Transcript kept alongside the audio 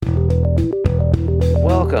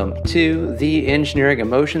Welcome to the Engineering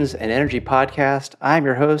Emotions and Energy Podcast. I'm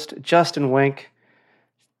your host, Justin Wink.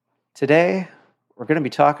 Today, we're going to be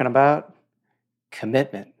talking about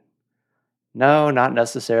commitment. No, not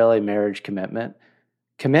necessarily marriage commitment.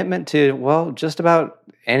 Commitment to, well, just about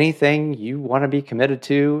anything you want to be committed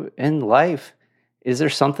to in life. Is there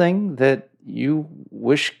something that you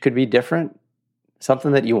wish could be different?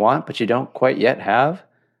 Something that you want, but you don't quite yet have?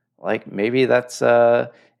 Like maybe that's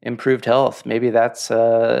improved health. Maybe that's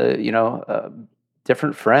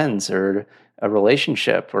different friends or a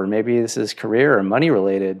relationship, or maybe this is career or money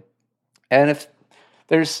related. And if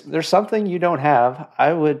there's something you don't have,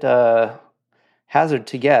 I would hazard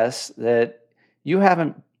to guess that you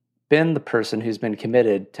haven't been the person who's been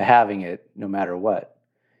committed to having it no matter what.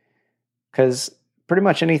 Because pretty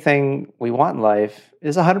much anything we want in life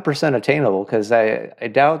is 100% attainable, because I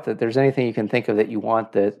doubt that there's anything you can think of that you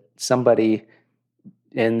want that somebody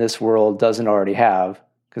in this world doesn't already have,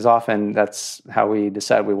 because often that's how we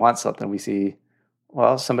decide we want something. We see,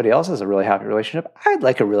 well, somebody else has a really happy relationship. I'd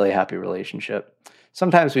like a really happy relationship.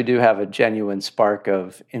 Sometimes we do have a genuine spark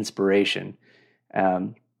of inspiration.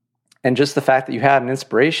 And just the fact that you had an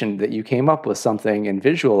inspiration, that you came up with something and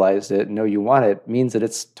visualized it and know you want it, means that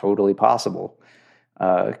it's totally possible.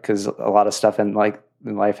 Because a lot of stuff in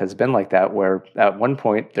life has been like that, where at one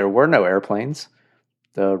point there were no airplanes.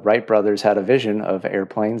 The Wright brothers had a vision of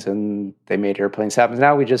airplanes and they made airplanes happen.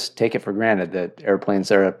 Now we just take it for granted that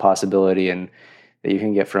airplanes are a possibility and that you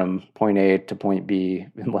can get from point A to point B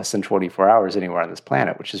in less than 24 hours anywhere on this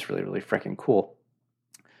planet, which is really, really freaking cool.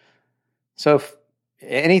 So if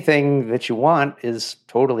anything that you want is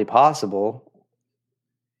totally possible,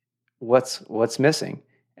 what's missing?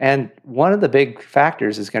 And one of the big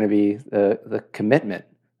factors is going to be the commitment,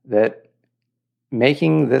 that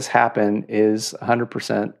making this happen is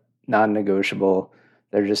 100% non-negotiable.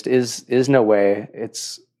 There just is no way.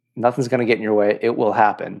 Nothing's going to get in your way. It will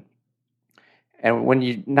happen. And when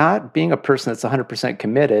you're not being a person that's 100%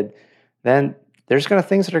 committed, then there's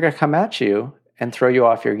things that are going to come at you and throw you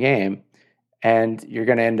off your game. And you're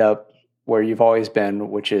going to end up where you've always been,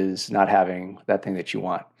 which is not having that thing that you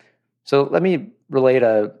want. So let me relate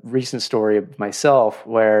a recent story of myself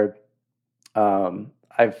where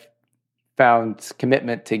I've found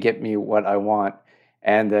commitment to get me what I want,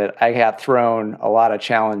 and that I got thrown a lot of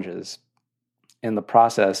challenges in the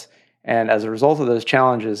process. And as a result of those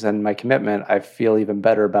challenges and my commitment, I feel even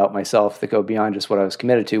better about myself that go beyond just what I was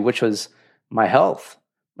committed to, which was my health,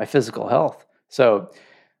 my physical health. So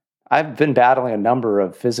I've been battling a number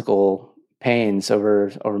of physical pains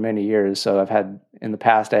over many years. So I've had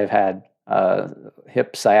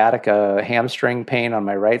hip sciatica, hamstring pain on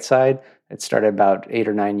my right side. It started about 8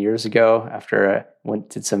 or 9 years ago after I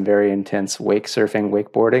did some very intense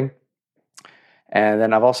wakeboarding. And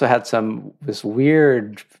then I've also had this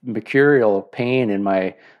weird mercurial pain in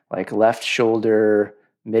my left shoulder,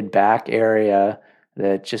 mid back area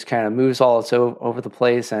that just kind of moves all over the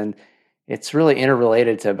place. And it's really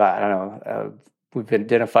interrelated to about, we've been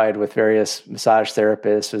identified with various massage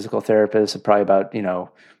therapists, physical therapists, and probably about,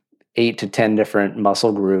 8 to 10 different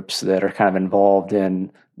muscle groups that are kind of involved in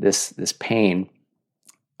this pain.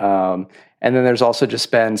 And then there's also just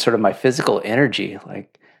been sort of my physical energy,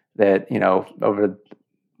 that,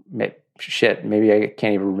 maybe I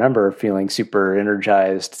can't even remember feeling super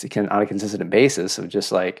energized on a consistent basis of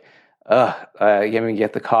just let me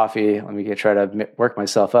get the coffee. Let me try to work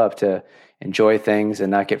myself up to enjoy things and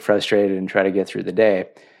not get frustrated and try to get through the day.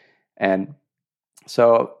 And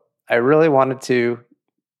so I really wanted to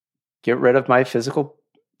get rid of my physical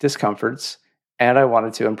discomforts, and I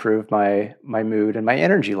wanted to improve my mood and my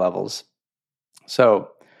energy levels. So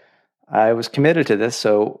I was committed to this.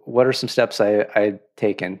 So what are some steps I'd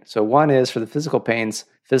taken? So one is, for the physical pains,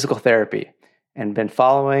 physical therapy, and been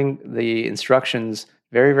following the instructions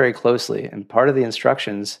very, very closely. And part of the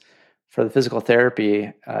instructions for the physical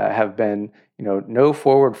therapy have been, no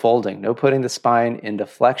forward folding, no putting the spine into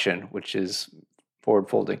flexion, which is forward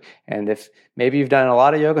folding. And if maybe you've done a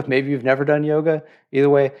lot of yoga, maybe you've never done yoga,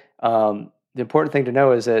 either way, the important thing to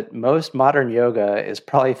know is that most modern yoga is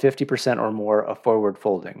probably 50% or more of forward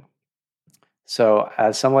folding. So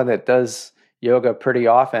as someone that does yoga pretty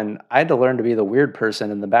often, I had to learn to be the weird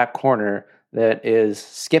person in the back corner that is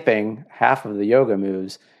skipping half of the yoga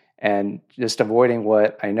moves and just avoiding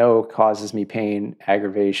what I know causes me pain,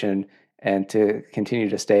 aggravation, and to continue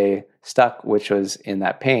to stay stuck, which was in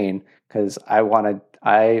that pain, because I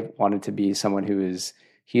wanted to be someone who is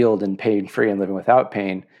healed and pain-free and living without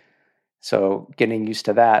pain. So getting used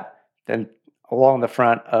to that. Then along the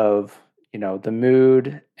front of, the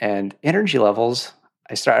mood and energy levels,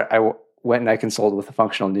 I went and I consulted with a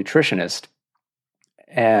functional nutritionist.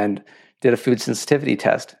 and did a food sensitivity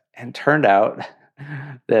test, and turned out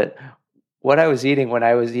that what I was eating when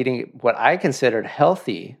I was eating what I considered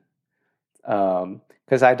healthy,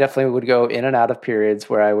 because I definitely would go in and out of periods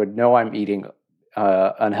where I would know I'm eating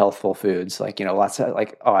unhealthful foods, like, lots of,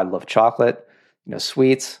 like, oh, I love chocolate,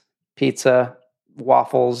 sweets, pizza,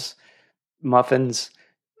 waffles, muffins.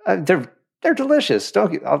 They're delicious.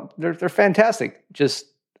 They're fantastic. Just,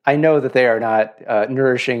 I know that they are not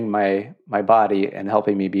nourishing my body and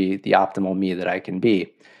helping me be the optimal me that I can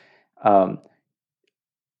be. And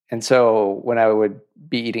so when I would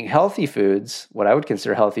be eating healthy foods, what I would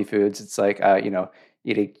consider healthy foods, it's like,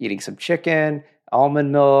 eating some chicken,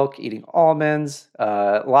 almond milk, eating almonds,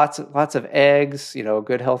 lots of eggs,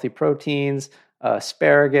 good healthy proteins,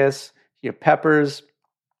 asparagus, peppers.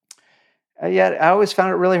 Yet I always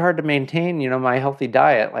found it really hard to maintain, my healthy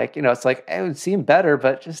diet. Like, it's like it would seem better,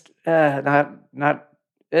 but just not.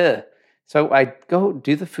 So I go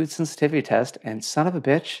do the food sensitivity test, and son of a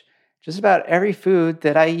bitch, just about every food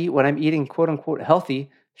that I eat when I'm eating quote unquote healthy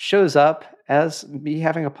shows up as me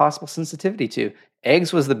having a possible sensitivity to.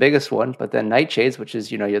 Eggs was the biggest one, but then nightshades, which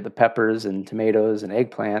is, you have the peppers and tomatoes and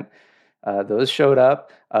eggplant, those showed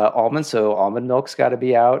up. Almonds, so almond milk's got to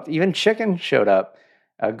be out. Even chicken showed up.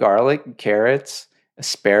 Garlic, carrots,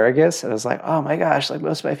 asparagus. I was like, oh my gosh, like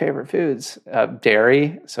most of my favorite foods.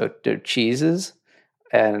 Dairy, so cheeses,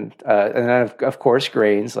 and then of course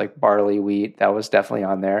grains like barley, wheat. That was definitely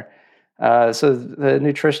on there. So the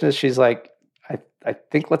nutritionist, she's like, I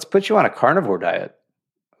think let's put you on a carnivore diet,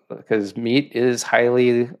 because meat is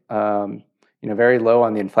highly, very low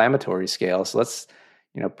on the inflammatory scale. So let's,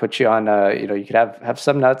 put you on, you could have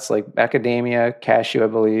some nuts like macadamia, cashew, I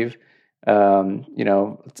believe.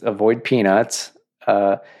 Let's avoid peanuts.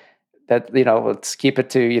 Let's keep it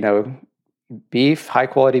to, beef, high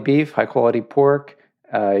quality pork.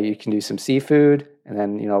 You can do some seafood, and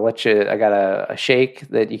then, I got a shake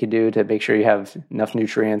that you can do to make sure you have enough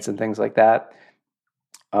nutrients and things like that.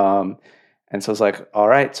 And so it's like, all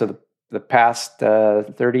right, so the past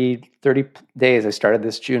 30 days, I started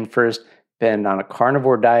this June 1st, been on a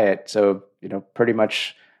carnivore diet. So, pretty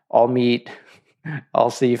much all meat, all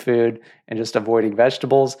seafood, and just avoiding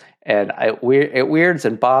vegetables. And it weirds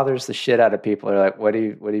and bothers the shit out of people. They're like, what do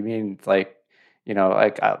you mean? It's like,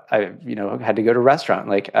 like I had to go to a restaurant.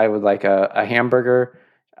 Like I would like a hamburger,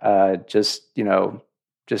 just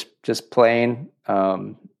plain,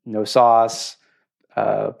 no sauce,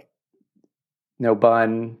 no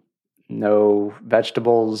bun, no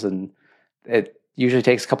vegetables. And it usually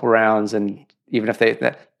takes a couple rounds. And even if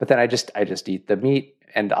but then I just eat the meat,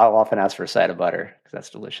 and I'll often ask for a side of butter because that's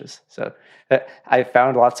delicious. So I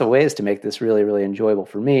found lots of ways to make this really, really enjoyable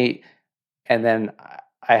for me. And then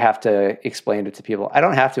I have to explain it to people. I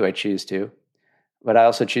don't have to, I choose to, but I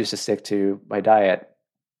also choose to stick to my diet.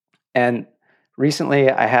 And recently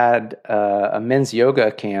I had a men's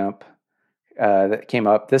yoga camp that came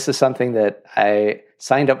up. This is something that I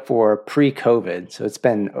signed up for pre-COVID. So it's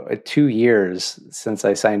been 2 years since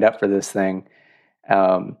I signed up for this thing.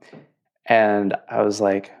 And I was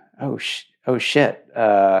like, oh shit.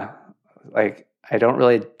 Like I don't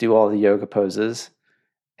really do all the yoga poses.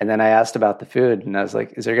 And then I asked about the food, and I was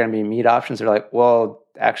like, is there going to be meat options? They're like, well,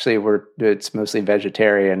 actually it's mostly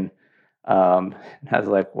vegetarian. And I was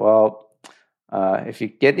like, well, if you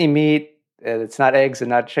get any meat, it's not eggs and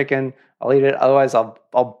not chicken, I'll eat it. Otherwise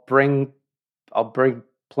I'll bring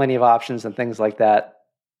plenty of options and things like that.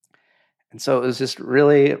 And so it was just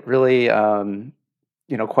really, really,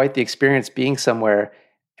 quite the experience being somewhere.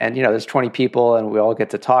 And, there's 20 people and we all get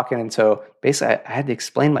to talking. And so basically I had to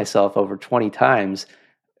explain myself over 20 times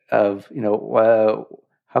of,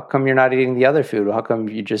 how come you're not eating the other food? How come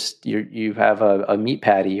you have a meat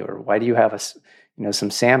patty, or why do you have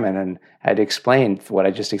some salmon? And I had to explain what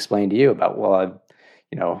I just explained to you about, well, I've,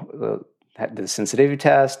 had the sensitivity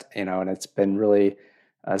test, and it's been really,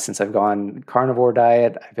 since I've gone carnivore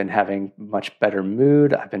diet, I've been having much better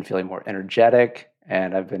mood. I've been feeling more energetic,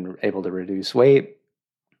 and I've been able to reduce weight.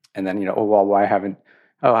 And then, why haven't,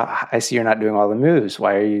 I see you're not doing all the moves.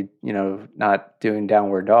 Why are you, not doing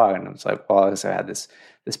downward dog? And it's like, well, I had this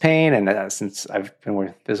pain, and since I've been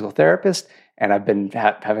with a physical therapist, and I've been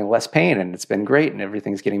having less pain, and it's been great, and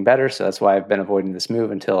everything's getting better. So that's why I've been avoiding this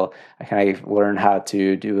move until I kind of learn how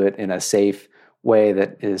to do it in a safe way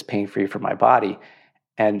that is pain-free for my body.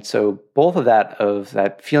 And so both of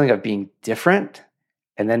that feeling of being different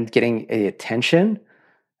and then getting the attention,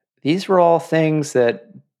 these were all things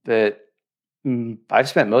that I've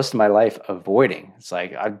spent most of my life avoiding. It's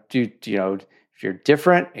like, if you're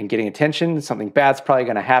different and getting attention, something bad's probably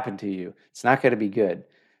going to happen to you. It's not going to be good.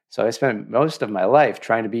 So I spent most of my life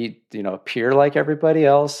trying to be, appear like everybody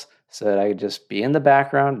else so that I could just be in the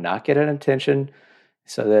background, not get an attention,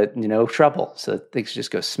 so that, no trouble, so that things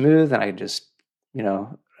just go smooth and I just,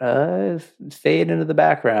 fade into the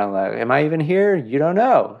background. Like, am I even here? You don't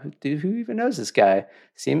know. Who even knows this guy?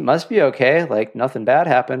 Must be okay. Like nothing bad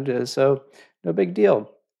happened. So no big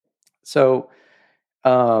deal. So,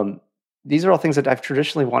 these are all things that I've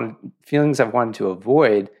traditionally feelings I've wanted to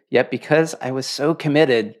avoid, yet because I was so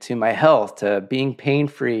committed to my health, to being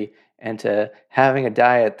pain-free, and to having a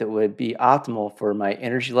diet that would be optimal for my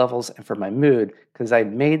energy levels and for my mood, because I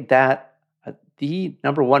made that the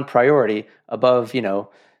number one priority above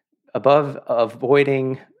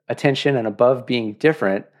avoiding attention and above being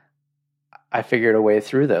different, I figured a way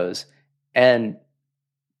through those. And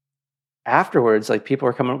afterwards, like people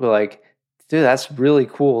are coming up with like, dude, that's really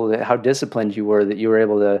cool how disciplined you were, that you were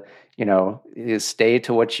able to, stay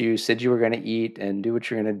to what you said you were going to eat and do what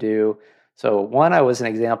you're going to do. So one, I was an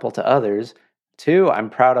example to others. Two, I'm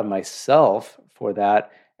proud of myself for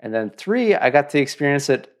that. And then three, I got to experience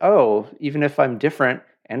it. Oh, even if I'm different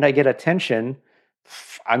and I get attention,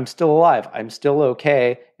 I'm still alive. I'm still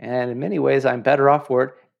okay. And in many ways, I'm better off for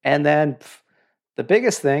it. And then the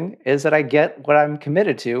biggest thing is that I get what I'm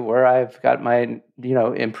committed to, where I've got my,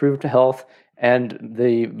 improved health and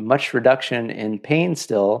the much reduction in pain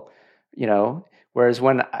still, whereas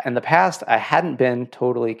when in the past I hadn't been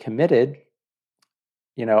totally committed,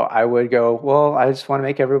 I would go, well, I just want to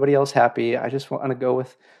make everybody else happy. I just want to go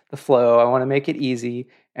with the flow. I want to make it easy.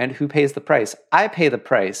 And who pays the price? I pay the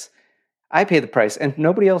price. And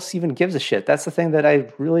nobody else even gives a shit. That's the thing that I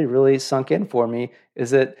really, really sunk in for me,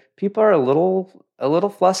 is that people are a little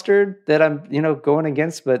flustered that I'm, going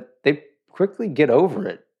against, but they quickly get over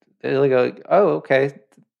it. They go, oh, okay,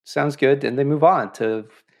 sounds good. And they move on to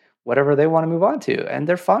whatever they want to move on to, and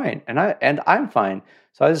they're fine. And I'm fine.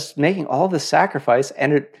 So I was making all this sacrifice,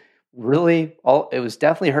 and it was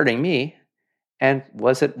definitely hurting me. And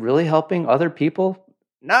was it really helping other people?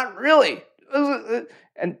 Not really.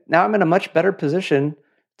 And now I'm in a much better position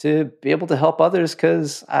to be able to help others,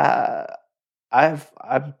 because I'm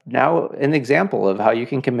now an example of how you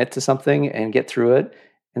can commit to something and get through it.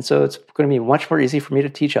 And so it's going to be much more easy for me to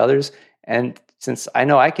teach others. And since I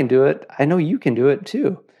know I can do it, I know you can do it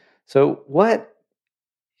too. So what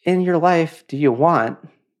in your life do you want?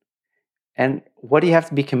 And what do you have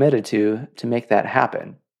to be committed to make that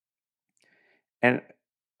happen? And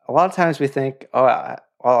a lot of times we think, oh,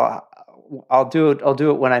 I'll do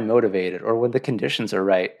it when I'm motivated or when the conditions are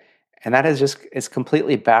right. And that is it's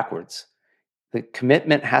completely backwards. The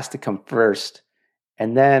commitment has to come first,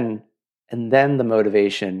 and then the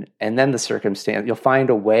motivation, and then the circumstance. You'll find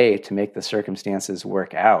a way to make the circumstances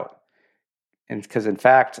work out. And because in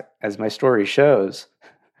fact, as my story shows,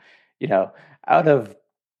 out of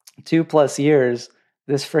 2+ years,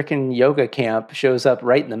 this freaking yoga camp shows up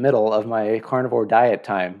right in the middle of my carnivore diet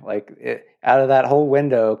time. Like out of that whole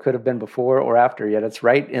window could have been before or after, yet it's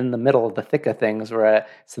right in the middle of the thick of things where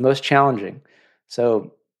it's the most challenging.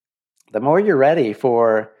 So the more you're ready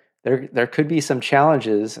for, there could be some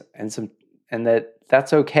challenges and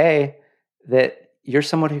that's okay, that you're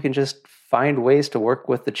someone who can just find ways to work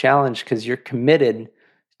with the challenge because you're committed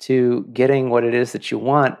to getting what it is that you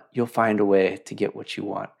want. You'll find a way to get what you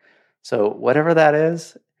want. So whatever that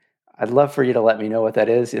is, I'd love for you to let me know what that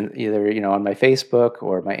is, in either, on my Facebook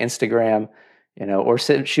or my Instagram, or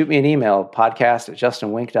shoot me an email,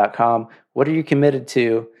 podcast@justinwink.com. What are you committed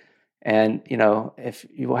to? And, if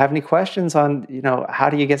you have any questions on, how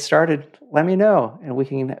do you get started, let me know, and we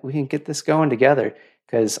can get this going together,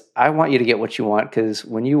 because I want you to get what you want, because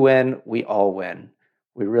when you win, we all win.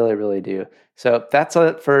 We really, really do. So that's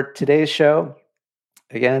it for today's show.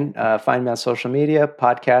 Again, find me on social media,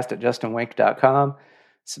 podcast@justinwink.com.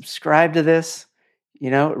 Subscribe to this.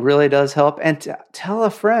 It really does help. And tell a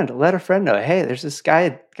friend, let a friend know, hey, there's this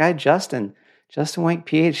guy Justin Wink,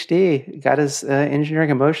 PhD, got his Engineering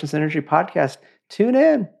Emotions Energy podcast. Tune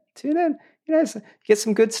in. Get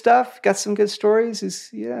some good stuff, got some good stories.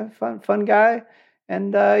 He's fun guy.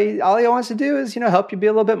 And all he wants to do is, help you be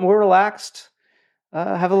a little bit more relaxed,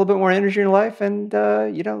 have a little bit more energy in your life, and,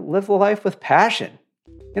 live the life with passion.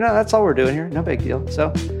 That's all we're doing here. No big deal.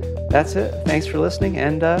 So that's it. Thanks for listening,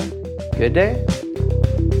 and good day.